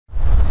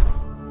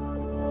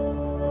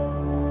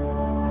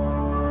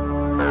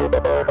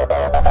Alright,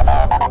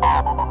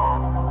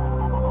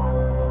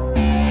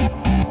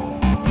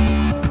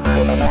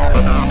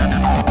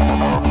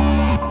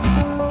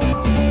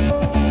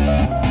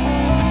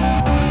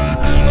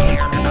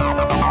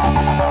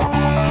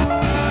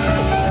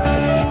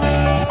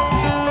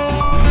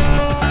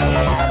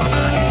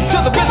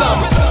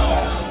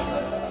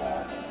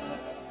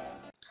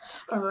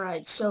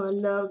 so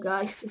hello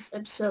guys, this is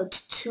episode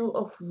 2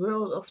 of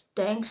World of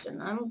Tanks,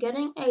 and I'm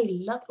getting a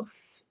lot of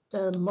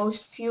the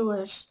most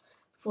viewers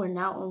for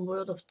now on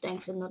World of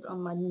Tanks and not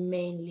on my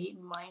main league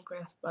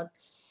Minecraft, but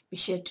be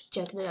sure to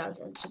check it out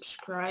and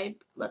subscribe.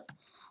 But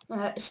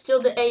still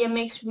the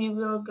AMX we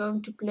were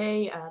going to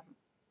play,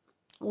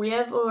 we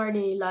have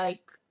already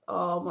like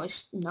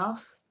almost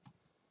enough.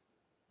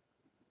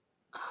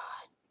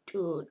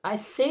 Dude, I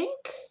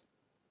think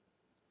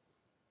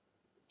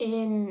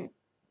in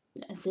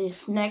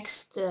this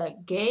next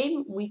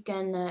game we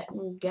can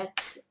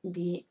get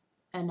the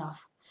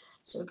enough,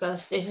 so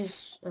because this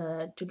is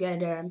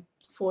together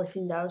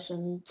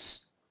 14,000,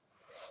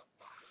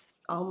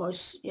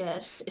 almost,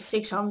 yes,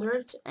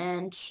 600,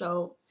 and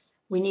so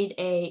we need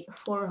a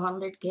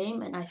 400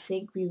 game, and I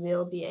think we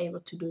will be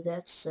able to do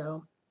that.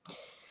 So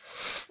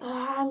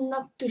I'm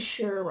not too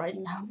sure right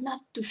now,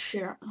 not too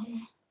sure.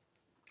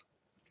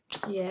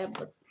 Yeah,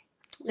 but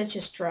let's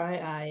just try.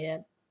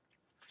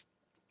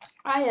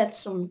 I had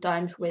some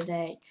times with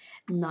a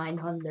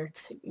 900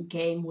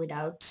 game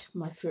without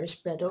my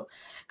first battle,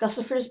 because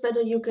the first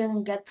battle you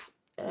can get,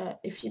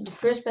 if the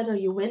first battle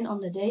you win on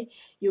the day,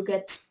 you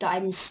get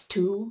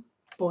 ×2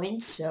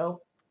 points,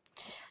 so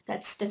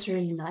that's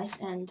really nice.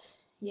 And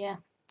yeah,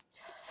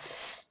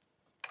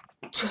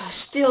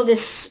 still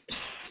this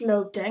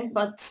slow tank,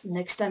 but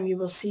next time you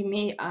will see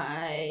me,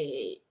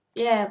 I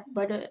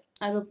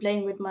will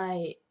playing with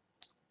my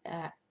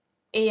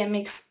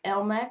AMX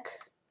LMAC,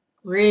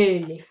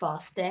 really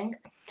fast tank.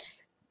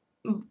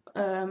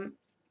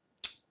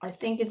 I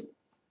think it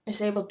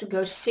is able to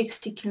go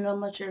 60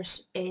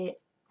 kilometers an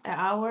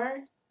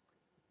hour.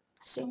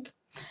 I think.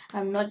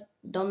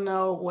 Don't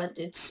know what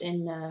it's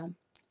in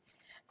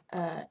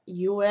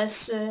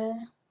US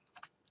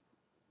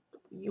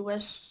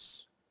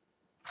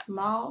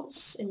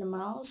miles, in the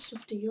miles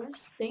of the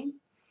US thing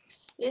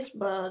is,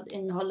 but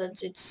in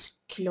Holland it's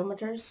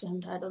kilometers,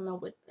 and I don't know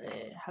what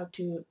how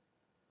to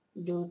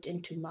do it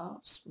into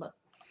miles. But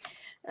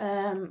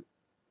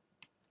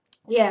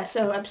yeah,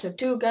 so episode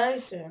 2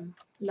 guys,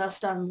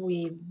 last time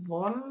we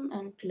won,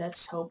 and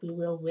let's hope we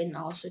will win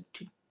also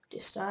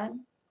this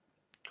time.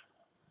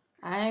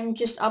 I'm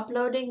just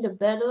uploading the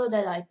battle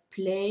that I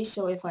play,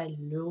 so if I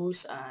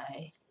lose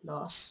I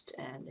lost,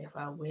 and if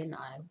I win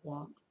I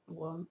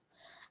won.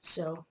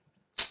 So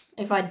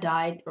if I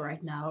died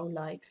right now,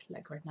 like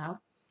right now,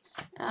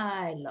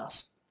 I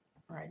lost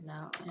right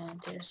now, and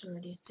there's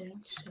already a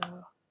tank,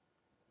 so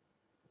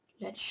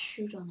let's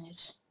shoot on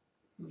it.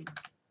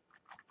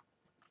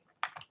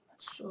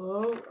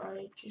 So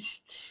I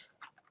just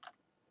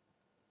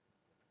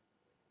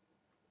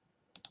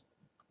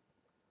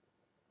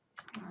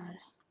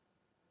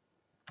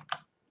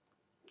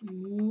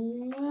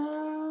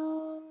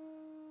no.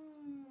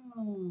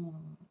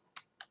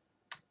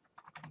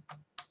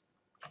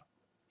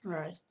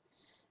 Right,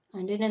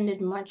 I didn't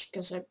did much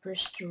because I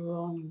pressed the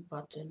wrong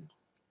button.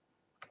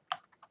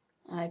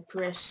 I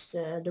pressed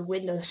the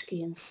Windows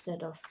key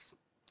instead of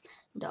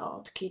the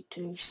Alt key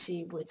to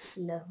see which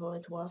level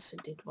it was,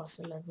 and it was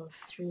a level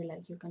 3,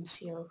 like you can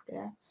see over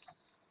there.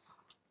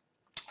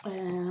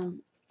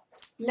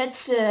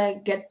 Let's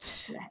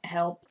get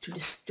help to the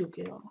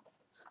studio.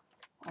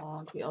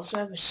 And we also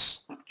have a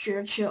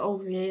church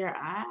over here.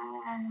 I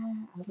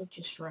will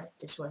just write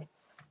this way.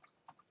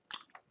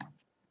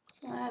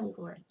 I will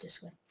write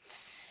this way.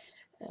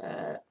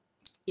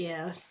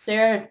 Yeah,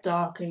 they're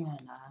talking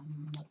and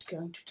I'm not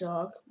going to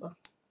talk, but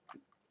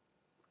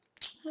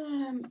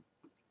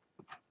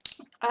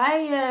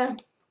I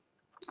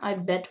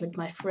bet with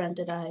my friend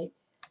that I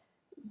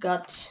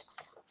got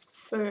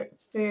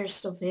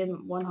first of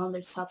him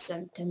 100 subs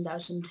and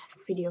 10,000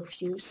 video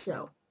views.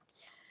 So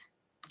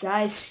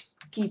guys,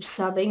 keep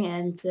subbing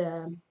and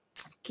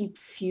keep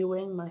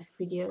viewing my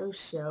videos.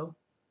 So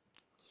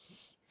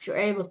if you're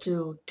able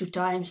to 2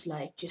 times,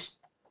 like, just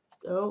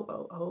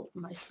oh,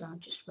 my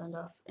sound just went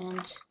off,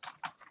 and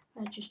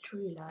I just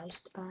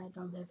realized I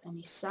don't have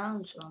any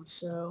sounds on,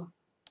 so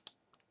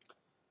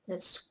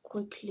let's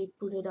quickly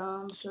put it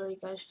on. Sorry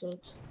guys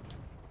that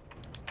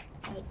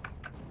I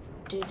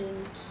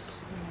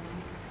didn't.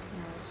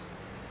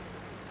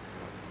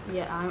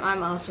 Yeah,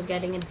 I'm also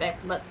getting it back,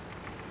 but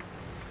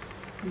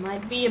it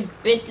might be a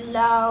bit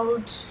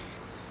loud.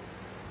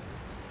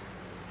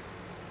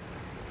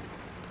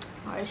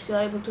 Are you still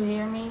able to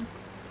hear me?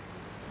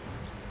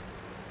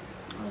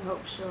 I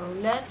hope so.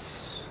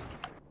 Let's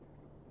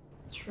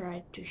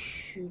try to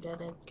shoot at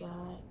that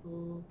guy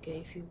who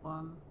gave you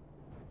one.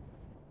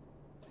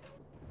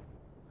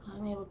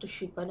 I'm able to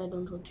shoot, but I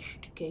don't want to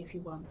shoot the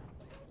KV1.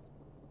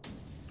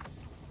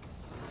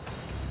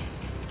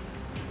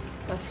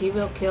 Because he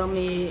will kill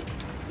me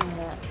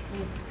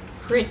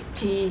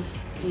pretty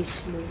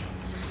easily.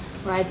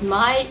 Right,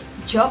 my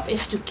job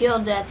is to kill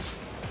that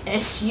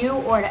SU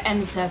or the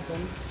M7.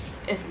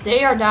 If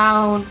they are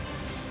down,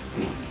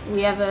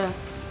 we have a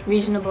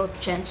reasonable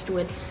chance to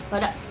it.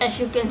 But as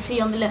you can see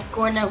on the left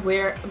corner,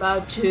 we're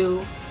about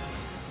to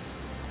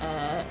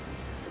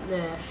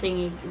the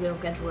thingy will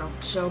get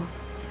robbed. So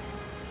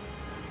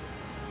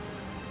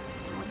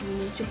we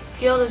need to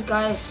kill this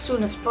guy as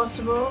soon as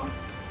possible.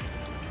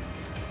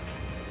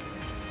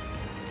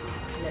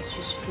 Let's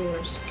just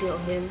first kill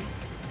him.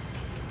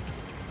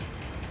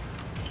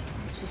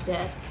 He's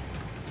dead.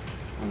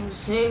 And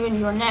Zaven,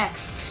 you're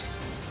next.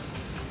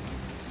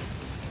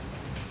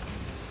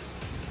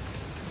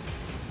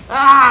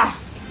 Ah!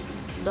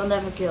 Don't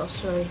have a kill,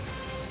 sorry.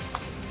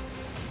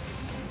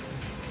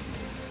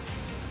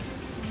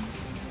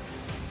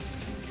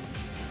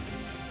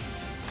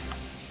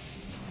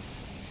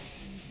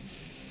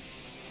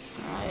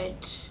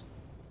 Right.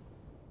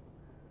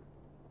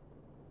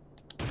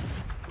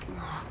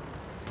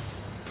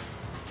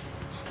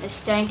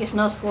 This tank is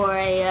not for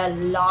a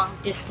long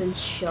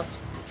distance shot.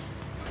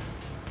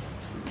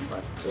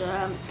 But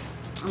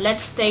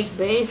let's take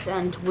base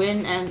and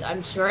win. And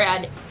I'm sorry,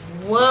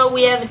 whoa,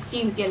 we have a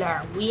team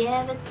killer. We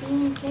have a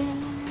team killer.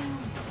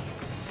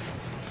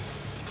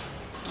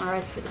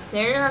 Alright, so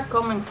they are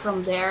coming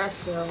from there,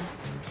 so.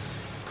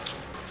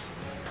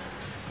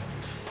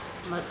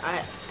 But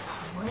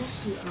where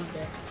is he on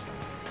there?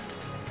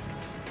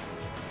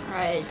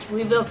 Alright,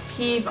 we will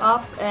keep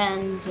up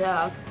and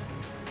yep.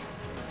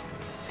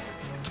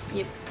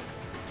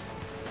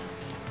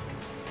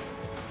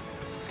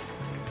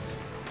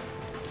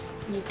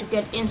 Need to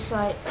get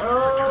inside.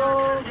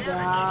 Oh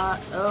god,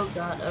 oh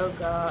god, oh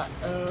god,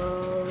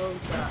 oh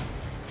god,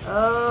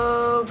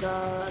 oh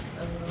god,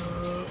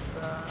 oh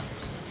god.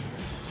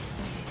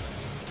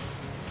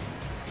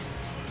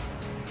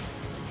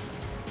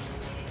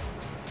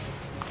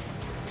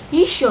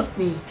 He shot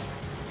me.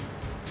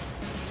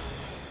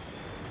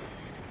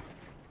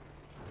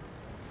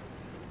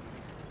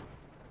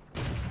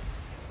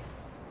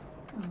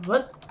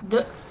 What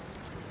the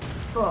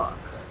fuck?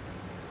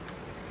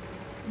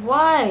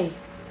 Why?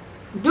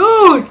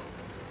 Dude!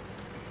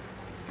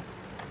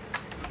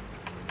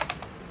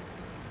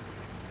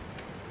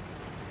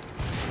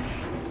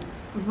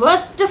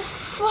 What the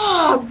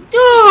fuck?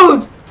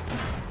 Dude!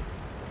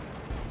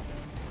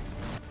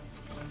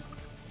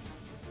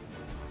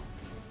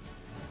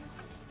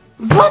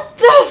 What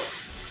the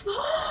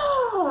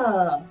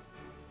fuck?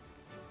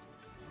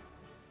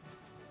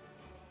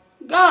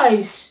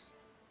 Guys!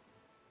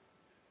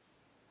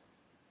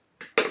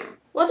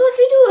 What was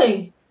he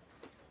doing?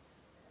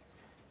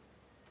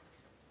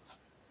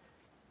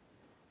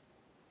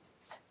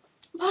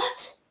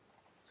 What?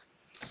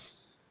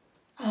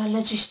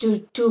 Let's just do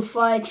 2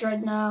 fights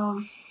right now.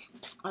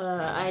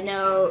 I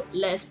know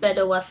last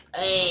battle was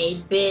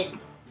a bit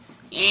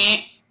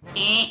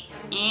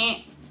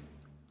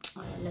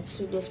let's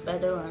do this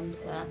battle and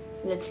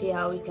let's see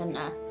how we can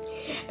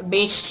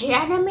beat the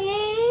enemy.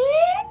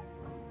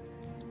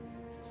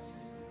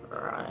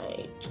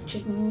 Right.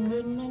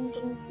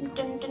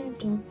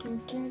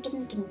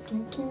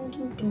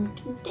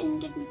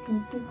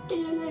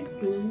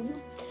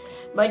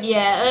 But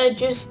yeah,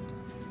 just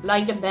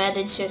like the bet,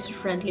 it's just a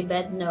friendly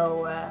bet,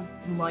 no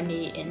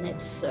money in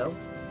it, so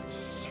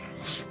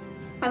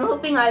I'm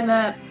hoping I'm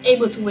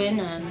able to win,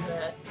 and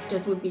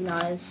that would be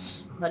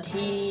nice. But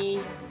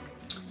he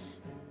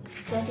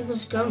said he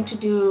was going to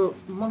do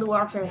Modern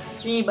Warfare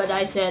 3, but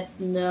I said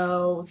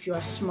no, if you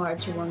are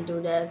smart you won't do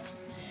that,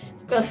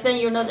 because then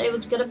you're not able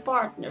to get a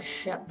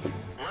partnership.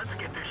 Let's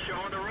get this show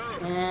on the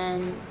road.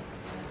 And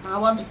I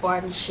want a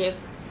partnership,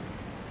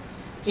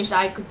 just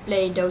I could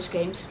play those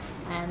games,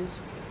 and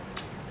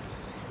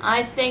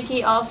I think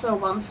he also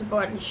wants a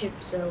partnership,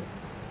 so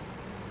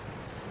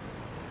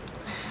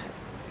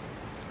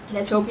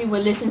let's hope he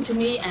will listen to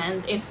me,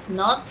 and if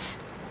not,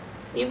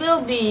 he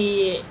will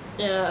be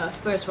the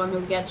first one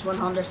who gets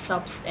 100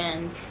 subs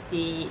and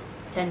the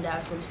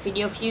 10,000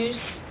 video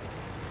views.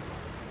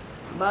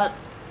 But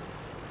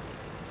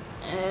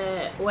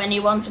when he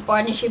wants a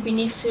partnership, he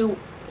needs to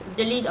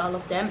delete all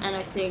of them, and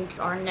I think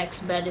our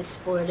next bet is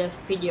for the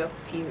video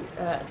view,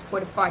 for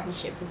the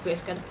partnership. We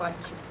first get a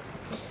partnership,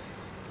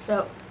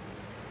 so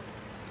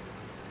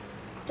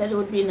that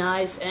would be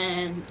nice,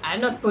 and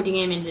I'm not putting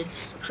him in the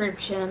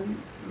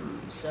description,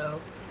 so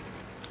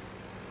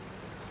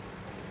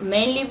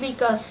mainly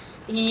because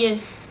he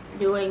is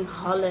doing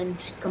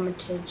Holland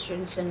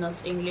commentations and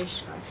not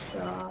English, I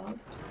thought.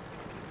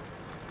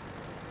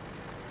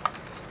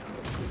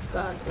 Good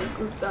God, oh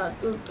good God,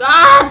 good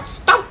God!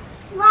 Stop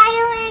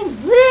firing!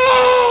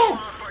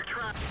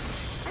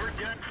 We're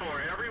dead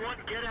for. Everyone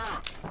get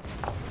out.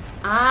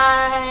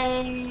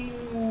 I'm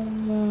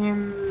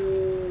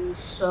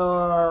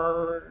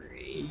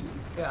sorry,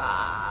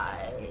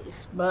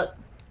 guys, but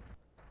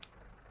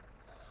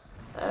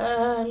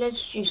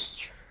let's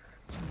just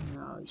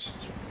no,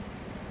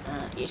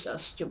 you're so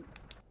stupid.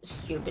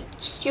 Stupid.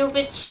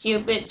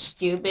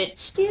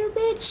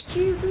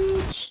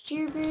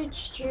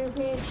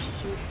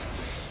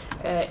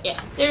 Yeah,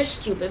 they're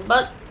stupid,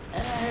 but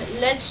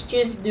let's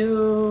just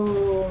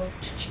do.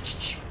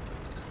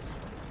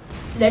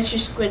 Let's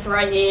just quit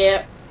right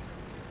here.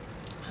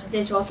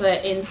 This was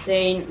an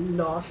insane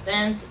loss,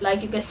 and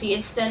like you can see,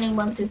 it's standing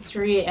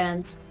 1-3,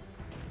 and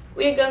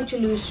we're going to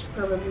lose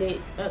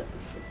probably.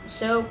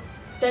 So,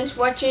 thanks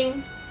for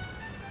watching,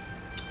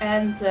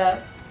 and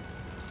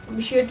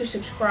be sure to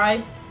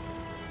subscribe.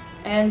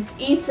 And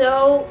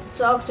Etho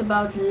talked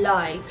about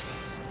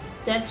likes.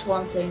 That's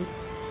one thing.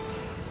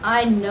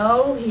 I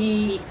know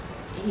he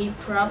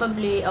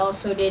probably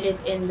also did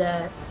it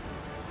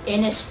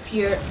in his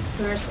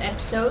first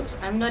episode.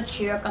 I'm not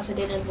sure because I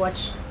didn't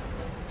watch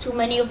too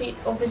many of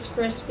his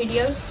first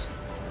videos,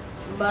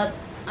 but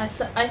I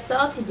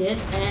thought he did,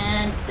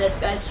 and that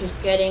guy's just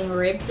getting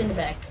ripped in the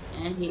back,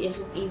 and he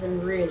isn't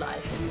even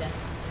realizing that.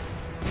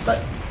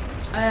 But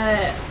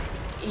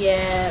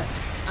yeah,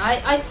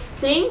 I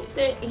think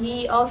that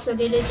he also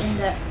did it in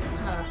the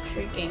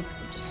freaking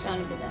put the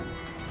sound bit down.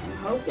 I'm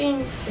hoping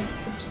that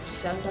put the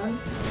sound down,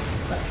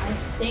 but I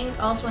think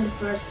also in the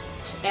first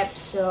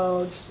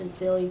episodes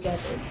until you get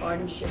a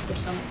partnership or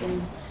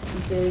something,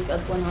 until you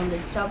got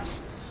 100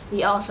 subs,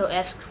 he also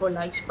asked for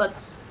likes. But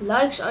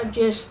likes are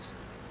just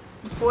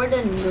for the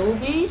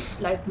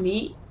newbies like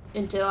me.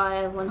 Until I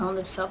have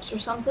 100 subs or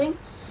something,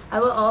 I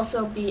will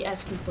also be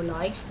asking for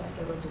likes, like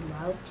I will do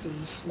now.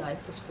 Please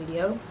like this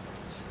video.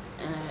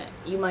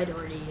 You might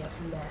already have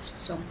left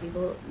some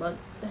people, but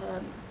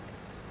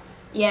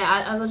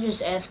yeah, I will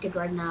just ask it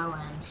right now,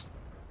 and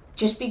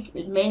just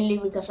mainly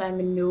because I'm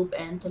a noob,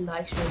 and the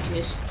likes will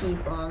just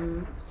keep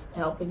on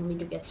helping me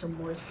to get some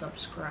more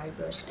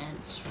subscribers,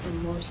 and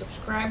from more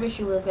subscribers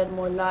you will get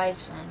more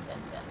likes, and.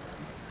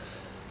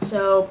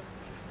 So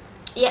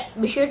yeah,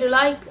 be sure to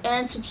like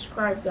and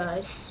subscribe,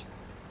 guys.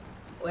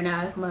 When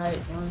I have my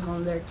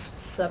 100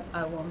 sub,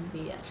 I won't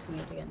be asking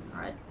it again.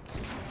 Alright,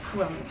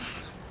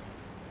 promise.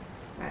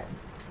 Alright,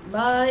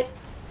 bye.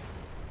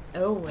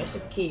 Oh, where's the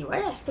key?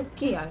 Where's the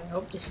key? I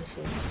hope this is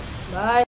it. Bye.